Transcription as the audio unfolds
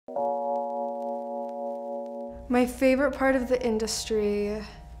My favorite part of the industry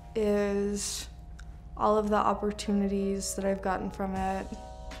is all of the opportunities that I've gotten from it.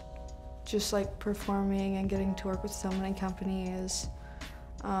 Just like performing and getting to work with so many companies.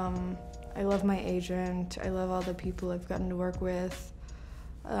 I love my agent. I love all the people I've gotten to work with.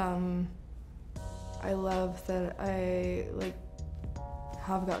 I love that I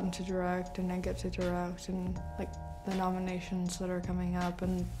have gotten to direct and I get to direct, and the nominations that are coming up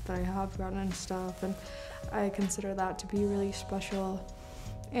and that I have gotten and stuff, and I consider that to be really special.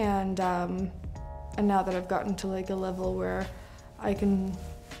 And now that I've gotten to a level where I can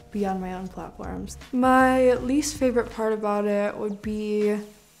be on my own platforms. My least favorite part about it would be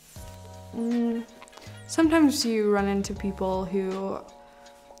sometimes you run into people who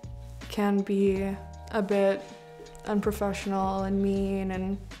can be a bit unprofessional and mean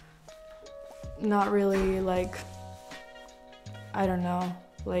and not really I don't know,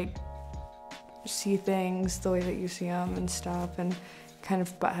 see things the way that you see them and stuff, and kind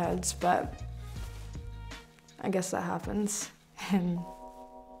of butt heads, but I guess that happens in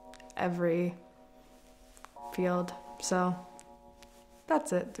every field. So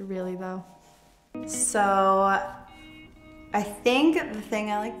that's it, really, though. So I think the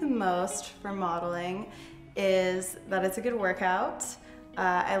thing I like the most for modeling is that it's a good workout.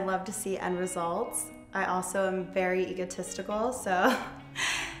 I love to see end results. I also am very egotistical, so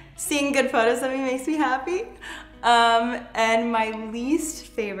seeing good photos of me makes me happy. And my least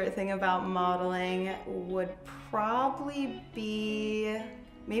favorite thing about modeling would probably be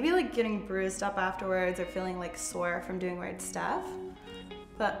maybe getting bruised up afterwards or feeling sore from doing weird stuff.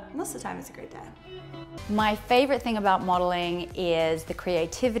 But most of the time it's a great day. My favorite thing about modeling is the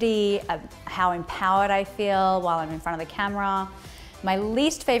creativity, of how empowered I feel while I'm in front of the camera. My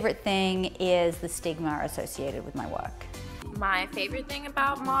least favorite thing is the stigma associated with my work. My favorite thing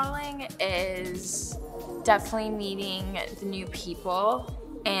about modeling is definitely meeting the new people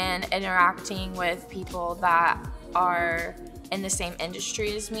and interacting with people that are in the same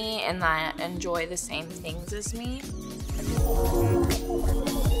industry as me and that enjoy the same things as me.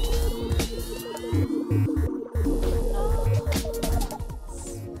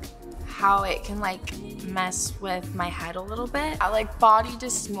 How it can mess with my head a little bit. I like body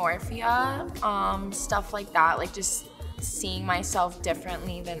dysmorphia, stuff like that, just seeing myself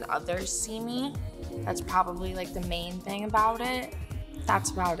differently than others see me. That's probably the main thing about it. That's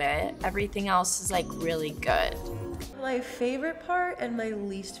about it. Everything else is really good. My favorite part and my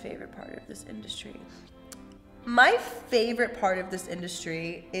least favorite part of this industry. My favorite part of this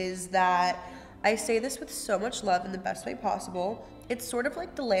industry is that, I say this with so much love in the best way possible, it's sort of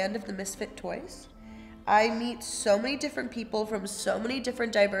like the land of the misfit toys. I meet so many different people from so many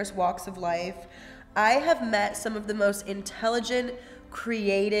different diverse walks of life. I have met some of the most intelligent,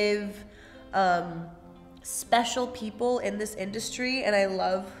 creative, special people in this industry, and I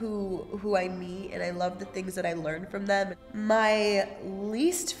love who I meet, and I love the things that I learn from them. My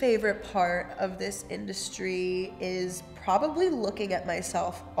least favorite part of this industry is probably looking at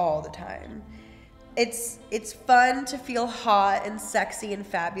myself all the time. It's fun to feel hot and sexy and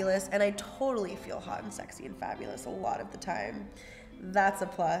fabulous, and I totally feel hot and sexy and fabulous a lot of the time. That's a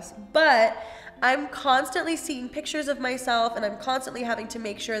plus. But I'm constantly seeing pictures of myself, and I'm constantly having to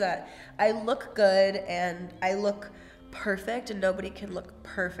make sure that I look good and I look perfect, and nobody can look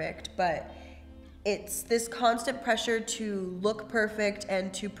perfect, but it's this constant pressure to look perfect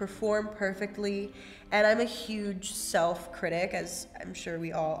and to perform perfectly, and I'm a huge self-critic, as I'm sure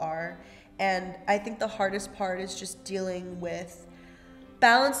we all are. And I think the hardest part is just dealing with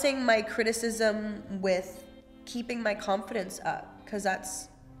balancing my criticism with keeping my confidence up, because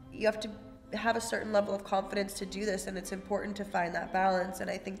you have to have a certain level of confidence to do this, and it's important to find that balance,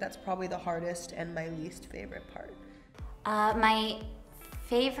 and I think that's probably the hardest and my least favorite part. My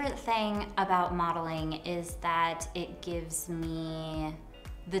favorite thing about modeling is that it gives me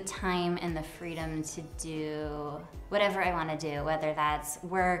the time and the freedom to do whatever I want to do, whether that's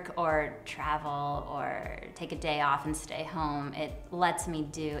work or travel or take a day off and stay home. It lets me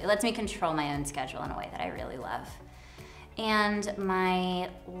control my own schedule in a way that I really love. And my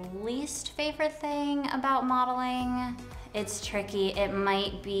least favorite thing about modeling, it's tricky.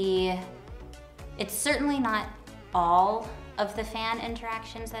 It's certainly not all of the fan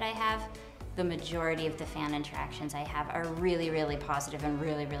interactions that I have. The majority of the fan interactions I have are really, really positive and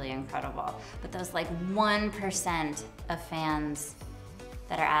really, really incredible. But those 1% of fans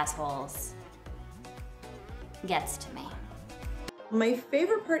that are assholes gets to me. My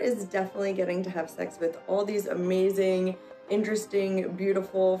favorite part is definitely getting to have sex with all these amazing, interesting,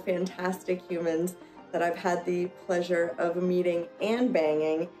 beautiful, fantastic humans that I've had the pleasure of meeting and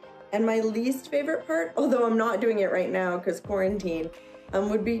banging. And my least favorite part, although I'm not doing it right now because quarantine,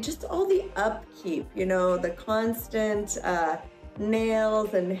 would be just all the upkeep, you know, the constant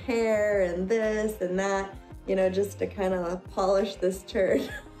nails and hair and this and that, you know, just to kind of polish this turd.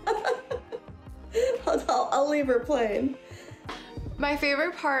 I'll leave her plain. My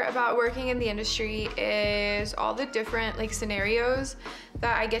favorite part about working in the industry is all the different like scenarios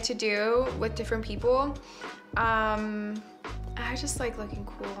that I get to do with different people. I just like looking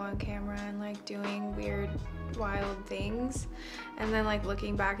cool on camera and like doing weird, wild things, and then like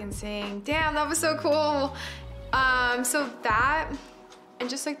looking back and saying, damn, that was so cool. So that, and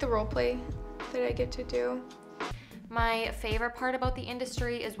just like the role play that I get to do. My favorite part about the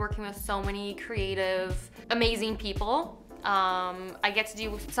industry is working with so many creative, amazing people. I get to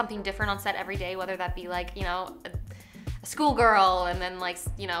do something different on set every day, whether that be like, you know, a schoolgirl and then like,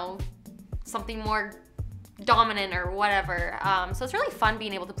 you know, something more dominant or whatever. So it's really fun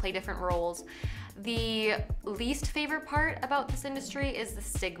being able to play different roles. The least favorite part about this industry is the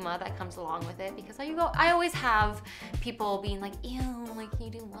stigma that comes along with it, because I always have people being like, ew, like, can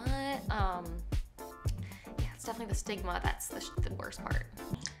you do what? Yeah, it's definitely the stigma that's the worst part.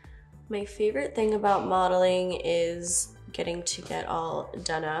 My favorite thing about modeling is getting to get all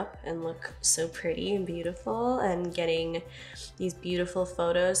done up and look so pretty and beautiful, and getting these beautiful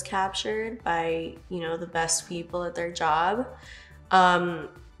photos captured by, you know, the best people at their job.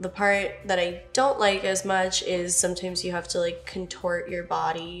 The part that I don't like as much is sometimes you have to like contort your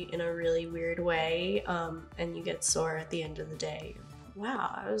body in a really weird way, and you get sore at the end of the day. Wow,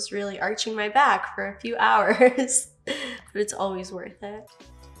 I was really arching my back for a few hours, but it's always worth it.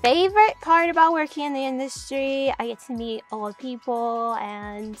 Favorite part about working in the industry, I get to meet old people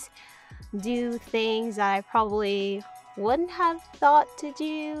and do things that I probably wouldn't have thought to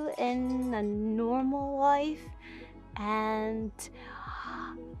do in a normal life. And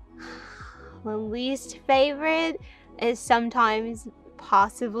the least favorite is sometimes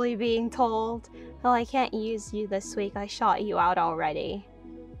possibly being told, oh, I can't use you this week, I shot you out already.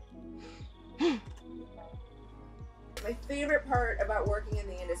 My favorite part about working in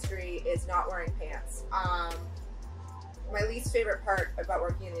the industry is not wearing pants. My least favorite part about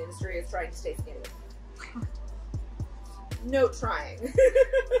working in the industry is trying to stay skinny. No trying.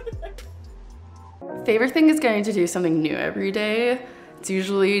 Favorite thing is getting to do something new every day. It's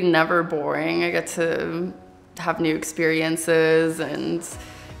usually never boring. I get to have new experiences, and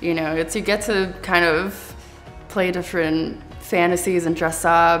you know, you get to kind of play different fantasies and dress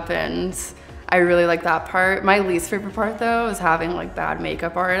up, and I really like that part. My least favorite part though is having like bad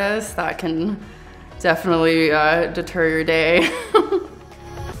makeup artists. That can definitely deter your day.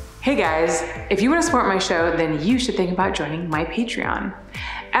 Hey guys, if you want to support my show, then you should think about joining my Patreon.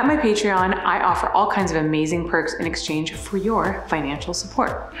 At my Patreon, I offer all kinds of amazing perks in exchange for your financial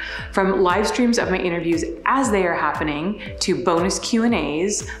support. From live streams of my interviews as they are happening, to bonus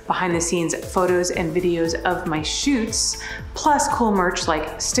Q&As, behind the scenes photos and videos of my shoots, plus cool merch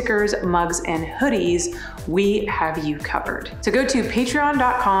like stickers, mugs, and hoodies, we have you covered. So go to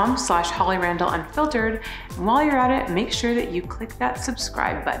patreon.com/HollyRandallUnfiltered, and while you're at it, make sure that you click that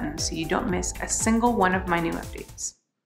subscribe button so you don't miss a single one of my new updates.